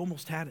 Peter, you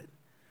almost had it.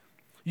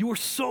 You were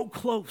so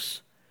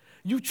close.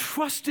 You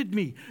trusted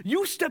me.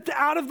 You stepped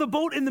out of the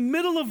boat in the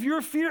middle of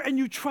your fear and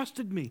you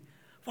trusted me.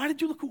 Why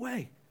did you look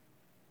away?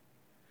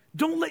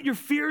 Don't let your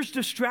fears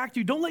distract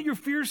you. Don't let your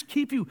fears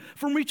keep you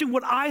from reaching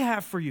what I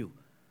have for you.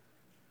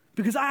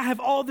 Because I have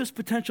all this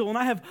potential and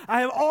I have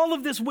all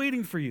of this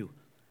waiting for you.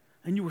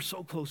 And you were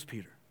so close,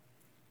 Peter.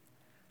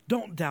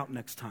 Don't doubt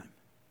next time.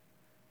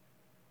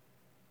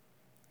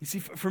 You see,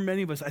 for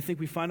many of us, I think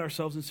we find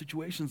ourselves in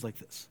situations like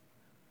this.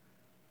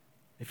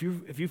 If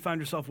you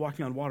find yourself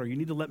walking on water, you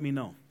need to let me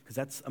know, because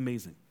that's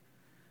amazing.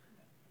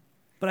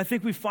 But I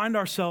think we find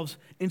ourselves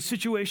in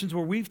situations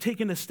where we've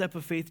taken a step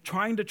of faith,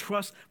 trying to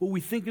trust what we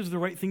think is the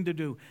right thing to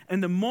do.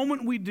 And the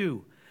moment we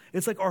do,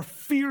 it's like our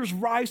fears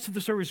rise to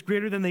the surface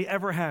greater than they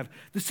ever have.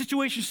 The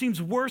situation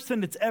seems worse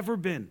than it's ever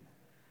been.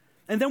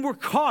 And then we're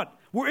caught.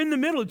 We're in the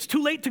middle. It's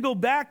too late to go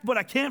back, but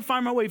I can't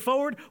find my way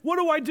forward. What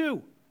do I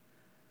do?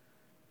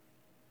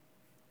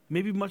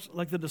 Maybe much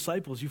like the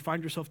disciples, you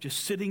find yourself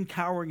just sitting,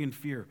 cowering in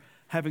fear,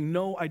 having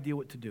no idea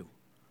what to do.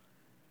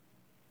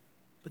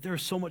 But there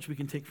is so much we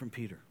can take from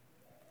Peter.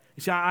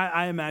 You see,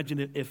 I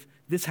imagine if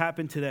this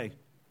happened today,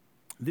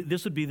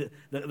 this would be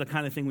the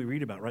kind of thing we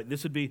read about, right?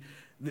 This would be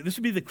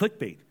the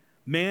clickbait.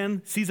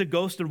 Man sees a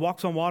ghost and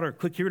walks on water.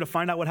 Click here to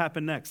find out what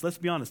happened next. Let's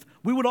be honest.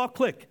 We would all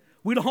click.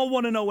 We'd all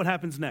want to know what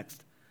happens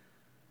next.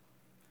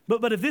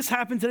 But if this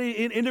happened today,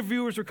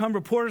 interviewers would come,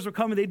 reporters would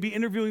come, and they'd be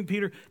interviewing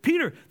Peter.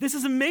 Peter, this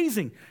is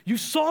amazing. You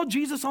saw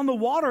Jesus on the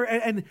water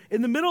and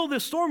in the middle of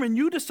this storm, and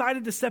you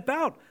decided to step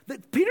out.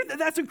 Peter,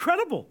 that's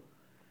incredible.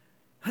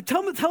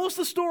 Tell us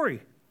the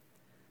story.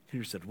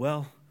 Peter said,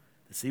 well,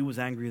 the sea was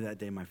angry that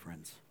day, my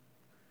friends.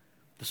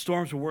 The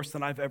storms were worse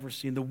than I've ever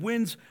seen. The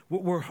winds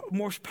were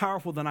more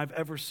powerful than I've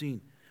ever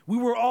seen. We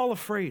were all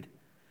afraid.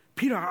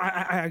 Peter,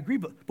 I agree,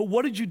 but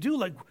what did you do?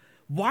 Like,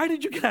 why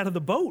did you get out of the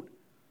boat?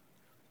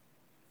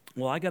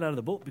 Well, I got out of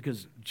the boat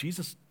because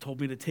Jesus told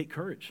me to take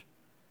courage.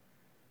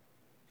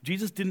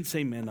 Jesus didn't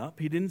say man up.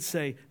 He didn't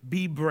say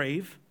be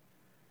brave.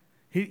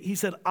 He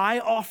said, I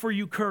offer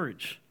you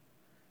courage.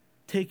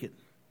 Take it.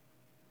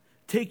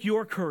 Take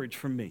your courage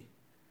from me.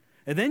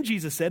 And then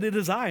Jesus said, it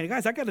is I. And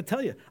guys, I got to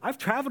tell you, I've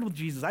traveled with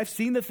Jesus. I've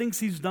seen the things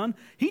he's done.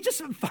 He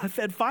just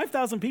fed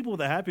 5,000 people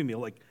with a Happy Meal.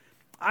 Like,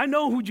 I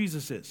know who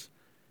Jesus is.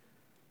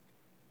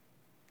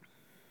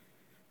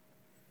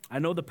 I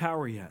know the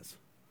power he has.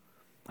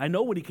 I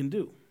know what he can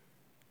do.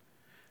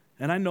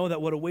 And I know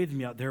that what awaited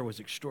me out there was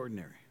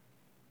extraordinary.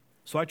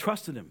 So I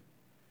trusted him.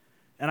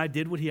 And I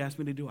did what he asked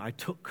me to do. I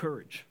took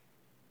courage.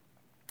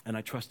 And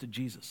I trusted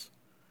Jesus.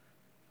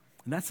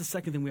 And that's the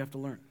second thing we have to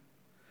learn.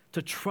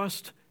 To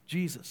trust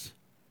Jesus.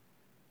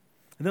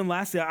 And then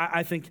lastly,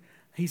 I think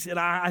he said,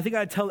 I think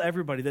I'd tell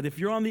everybody that if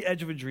you're on the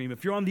edge of a dream,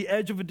 if you're on the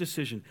edge of a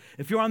decision,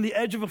 if you're on the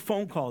edge of a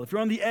phone call, if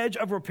you're on the edge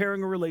of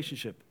repairing a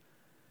relationship,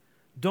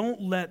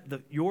 don't let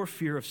your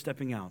fear of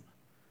stepping out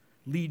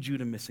lead you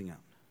to missing out.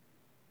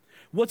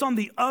 What's on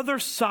the other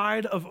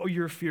side of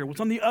your fear,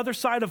 what's on the other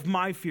side of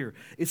my fear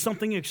is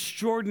something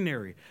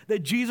extraordinary that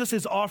Jesus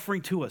is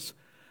offering to us.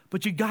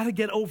 But you got to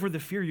get over the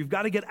fear. You've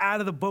got to get out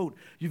of the boat.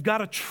 You've got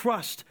to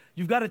trust.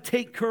 You've got to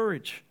take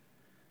courage.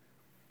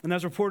 And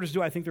as reporters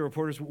do, I think the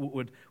reporters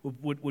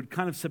would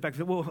kind of sit back and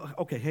say, well,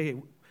 okay, hey,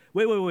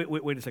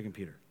 wait a second,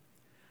 Peter.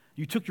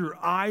 You took your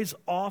eyes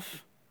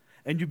off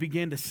and you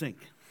began to sink.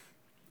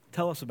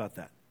 Tell us about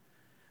that.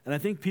 And I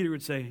think Peter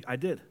would say, I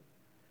did.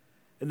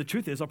 And the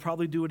truth is, I'll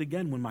probably do it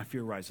again when my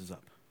fear rises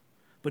up.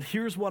 But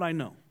here's what I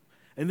know.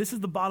 And this is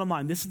the bottom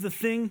line. This is the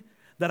thing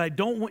that I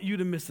don't want you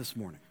to miss this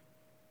morning.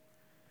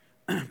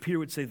 Peter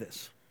would say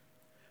this: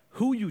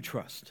 who you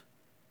trust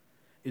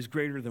is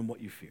greater than what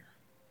you fear.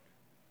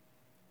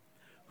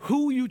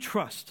 Who you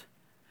trust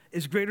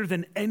is greater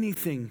than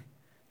anything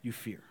you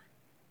fear.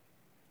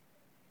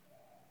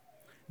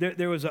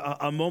 There was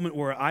a moment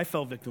where I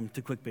fell victim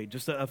to clickbait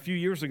just a few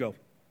years ago.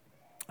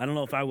 I don't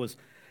know if I was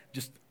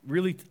just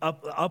really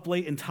up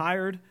late and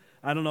tired.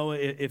 I don't know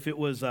if it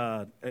was,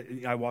 I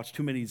watched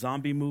too many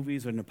zombie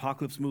movies and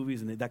apocalypse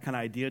movies, and that kind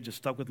of idea just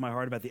stuck with my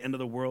heart about the end of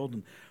the world,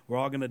 and we're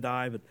all going to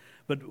die.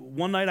 But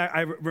one night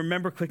I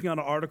remember clicking on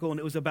an article, and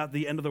it was about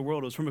the end of the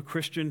world. It was from a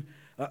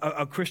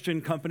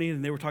Christian company,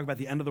 and they were talking about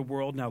the end of the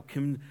world. Now,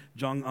 Kim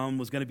Jong-un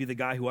was going to be the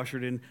guy who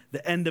ushered in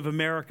the end of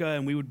America,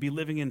 and we would be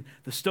living in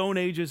the Stone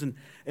Ages. And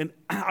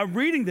I'm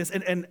reading this,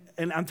 and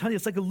I'm telling you,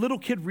 it's like a little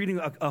kid reading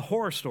a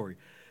horror story.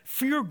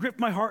 Fear gripped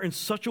my heart in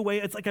such a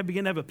way, it's like I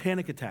began to have a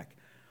panic attack.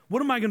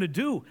 What am I going to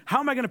do?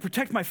 How am I going to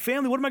protect my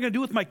family? What am I going to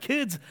do with my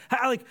kids?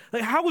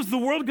 How is the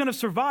world going to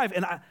survive?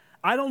 And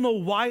I don't know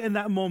why in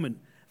that moment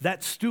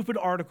that stupid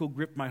article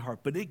gripped my heart,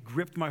 but it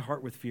gripped my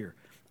heart with fear.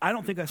 I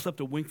don't think I slept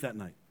a wink that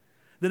night.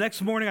 The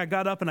next morning I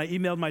got up and I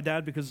emailed my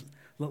dad because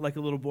like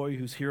a little boy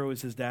whose hero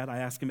is his dad, I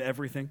asked him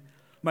everything.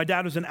 My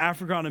dad was in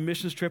Africa on a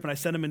missions trip, and I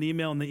sent him an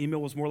email, and the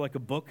email was more like a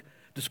book,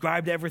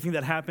 described everything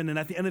that happened. And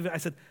at the end of it, I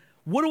said,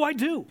 what do I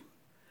do?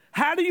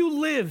 How do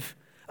you live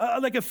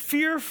like a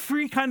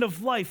fear-free kind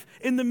of life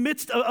in the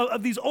midst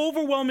of these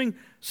overwhelming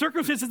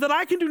circumstances that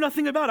I can do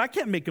nothing about? I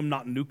can't make them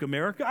not nuke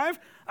America.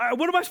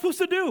 What am I supposed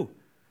to do?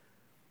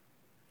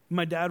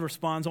 My dad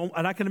responds,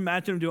 and I can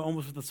imagine him do it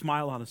almost with a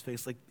smile on his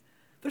face, like,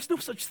 there's no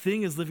such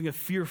thing as living a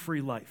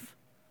fear-free life.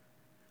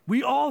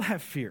 We all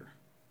have fear.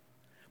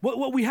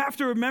 What we have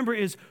to remember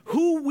is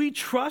who we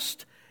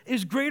trust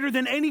is greater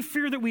than any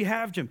fear that we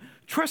have, Jim.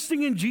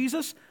 Trusting in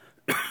Jesus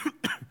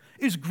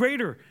is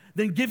greater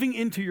than giving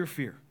into your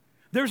fear.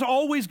 There's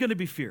always going to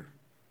be fear.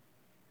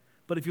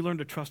 But if you learn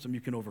to trust him,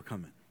 you can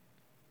overcome it.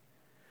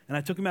 And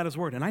I took him at his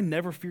word, and I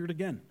never feared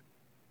again.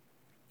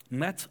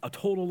 And that's a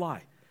total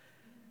lie.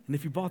 And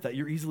if you bought that,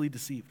 you're easily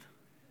deceived.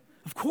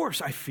 Of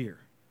course I fear.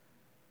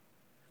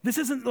 This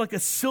isn't like a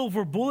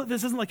silver bullet.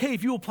 This isn't like, hey,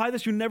 if you apply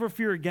this, you never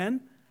fear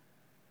again.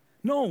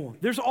 No,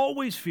 there's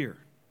always fear.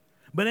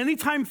 But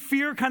anytime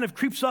fear kind of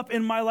creeps up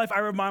in my life, I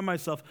remind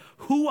myself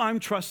who I'm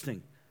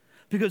trusting.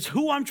 Because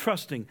who I'm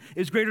trusting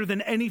is greater than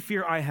any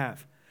fear I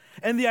have.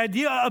 And the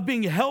idea of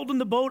being held in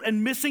the boat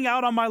and missing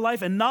out on my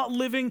life and not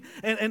living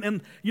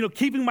and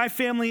keeping my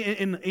family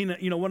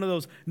in one of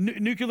those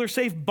nuclear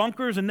safe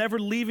bunkers and never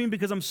leaving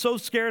because I'm so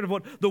scared of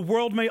what the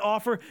world may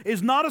offer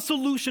is not a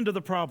solution to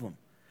the problem.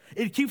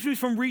 It keeps me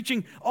from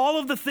reaching all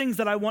of the things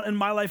that I want in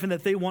my life and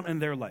that they want in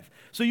their life.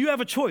 So you have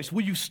a choice.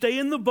 Will you stay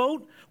in the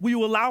boat? Will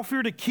you allow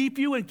fear to keep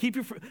you and keep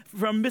you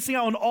from missing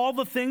out on all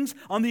the things,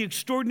 on the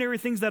extraordinary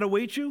things that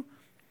await you?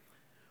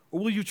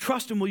 Or will you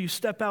trust him? Will you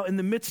step out in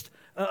the midst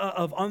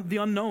of the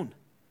unknown?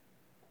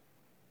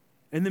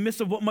 In the midst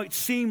of what might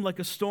seem like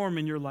a storm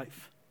in your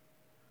life?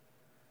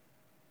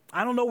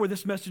 I don't know where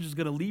this message is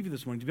going to leave you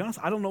this morning. To be honest,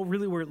 I don't know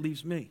really where it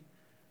leaves me.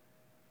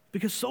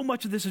 Because so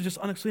much of this is just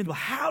unexplainable.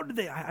 How did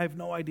they? I have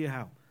no idea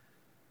how.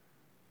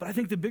 But I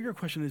think the bigger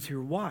question is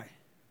here, why?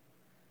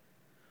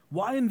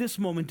 Why in this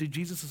moment did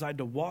Jesus decide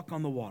to walk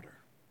on the water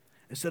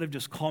instead of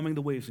just calming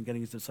the waves and getting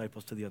his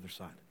disciples to the other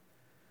side?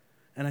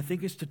 And I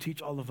think it's to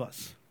teach all of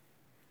us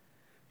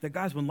that,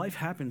 guys, when life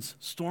happens,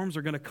 storms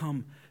are going to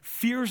come,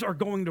 fears are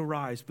going to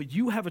rise, but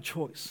you have a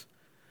choice.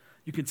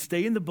 You can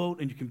stay in the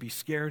boat and you can be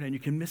scared and you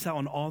can miss out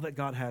on all that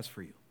God has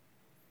for you.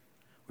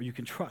 Or you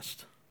can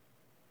trust.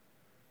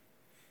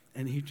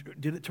 And he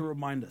did it to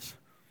remind us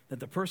that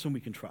the person we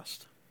can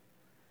trust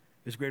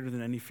is greater than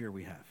any fear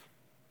we have.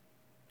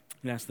 I'm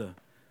going to ask the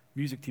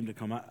music team to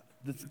come out.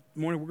 This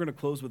morning we're going to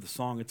close with a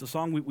song. It's a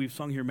song we've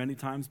sung here many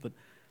times, but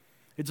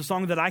it's a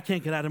song that I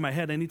can't get out of my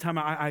head. Anytime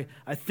I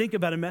think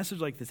about a message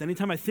like this,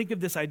 anytime I think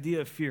of this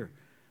idea of fear.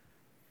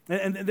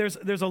 And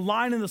there's a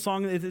line in the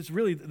song, it's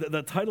really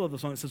the title of the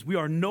song. It says, we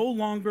are no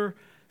longer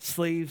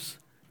slaves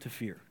to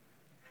fear.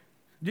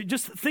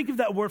 Just think of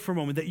that word for a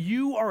moment, that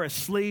you are a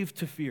slave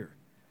to fear.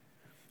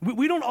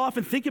 We don't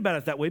often think about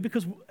it that way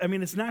because,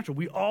 it's natural.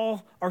 We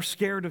all are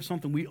scared of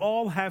something. We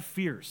all have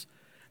fears.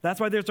 That's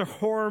why there's a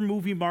horror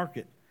movie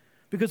market,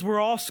 because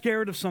we're all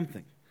scared of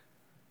something.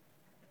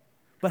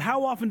 But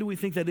how often do we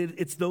think that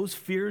it's those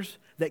fears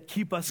that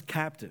keep us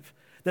captive?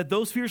 That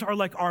those fears are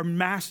like our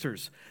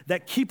masters,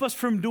 that keep us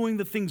from doing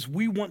the things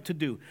we want to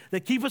do,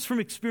 that keep us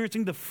from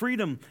experiencing the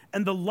freedom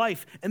and the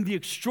life and the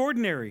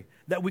extraordinary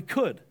that we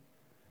could,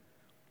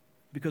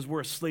 because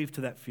we're a slave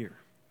to that fear.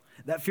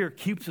 That fear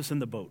keeps us in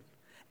the boat.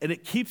 And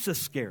it keeps us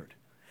scared.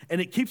 And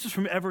it keeps us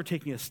from ever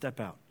taking a step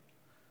out.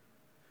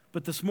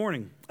 But this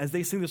morning, as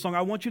they sing this song,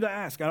 I want you to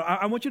ask,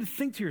 I want you to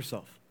think to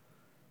yourself,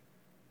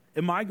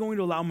 am I going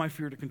to allow my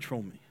fear to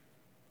control me?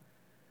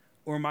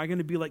 Or am I going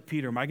to be like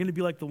Peter? Am I going to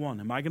be like the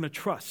one? Am I going to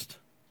trust?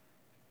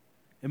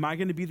 Am I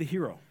going to be the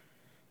hero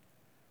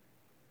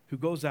who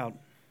goes out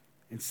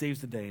and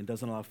saves the day and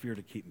doesn't allow fear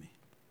to keep me?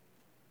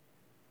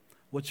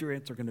 What's your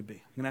answer going to be?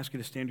 I'm going to ask you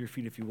to stand to your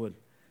feet if you would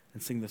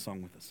and sing this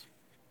song with us.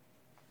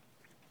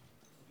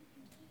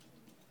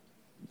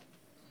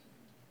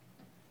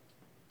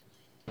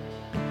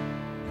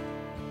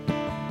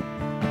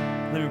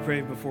 Let me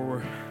pray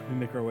before we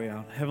make our way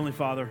out. Heavenly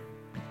Father,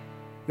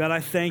 God,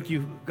 I thank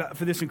you, God,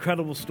 for this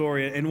incredible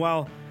story. And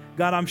while,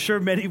 God, I'm sure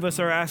many of us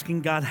are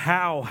asking, God,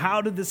 how?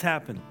 How did this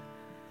happen?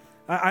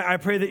 I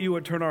pray that you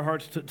would turn our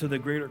hearts to the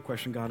greater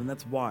question, God, and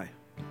that's why.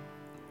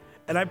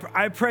 And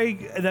I pray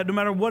that no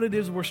matter what it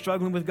is we're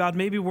struggling with, God,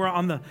 maybe we're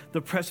on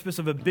the precipice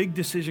of a big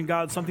decision,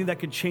 God, something that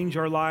could change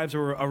our lives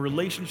or a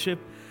relationship.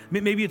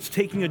 Maybe it's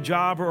taking a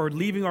job or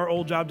leaving our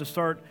old job to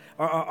start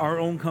our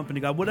own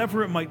company, God,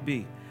 whatever it might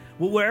be.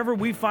 Wherever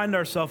we find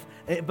ourselves,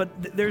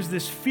 but there's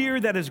this fear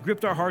that has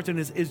gripped our hearts and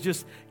is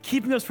just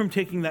keeping us from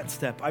taking that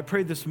step. I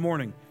pray this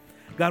morning,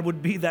 God,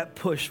 would be that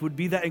push, would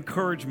be that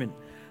encouragement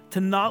to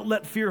not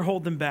let fear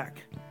hold them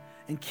back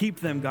and keep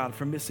them, God,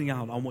 from missing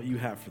out on what you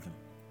have for them.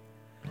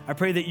 I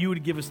pray that you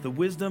would give us the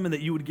wisdom and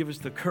that you would give us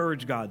the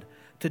courage, God,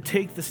 to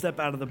take the step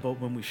out of the boat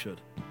when we should,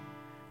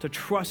 to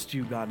trust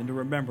you, God, and to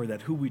remember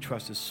that who we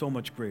trust is so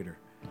much greater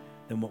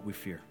than what we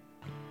fear.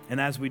 And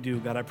as we do,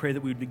 God, I pray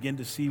that we would begin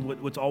to see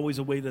what's always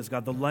awaited us,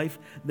 God, the life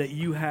that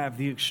you have,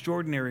 the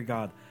extraordinary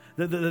God,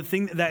 the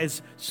thing that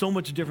is so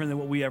much different than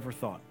what we ever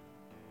thought.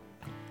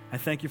 I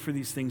thank you for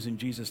these things in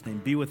Jesus' name.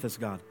 Be with us,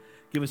 God.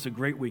 Give us a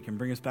great week and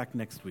bring us back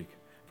next week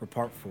for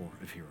part 4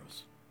 of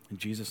Heroes. In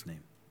Jesus'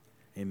 name,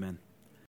 amen.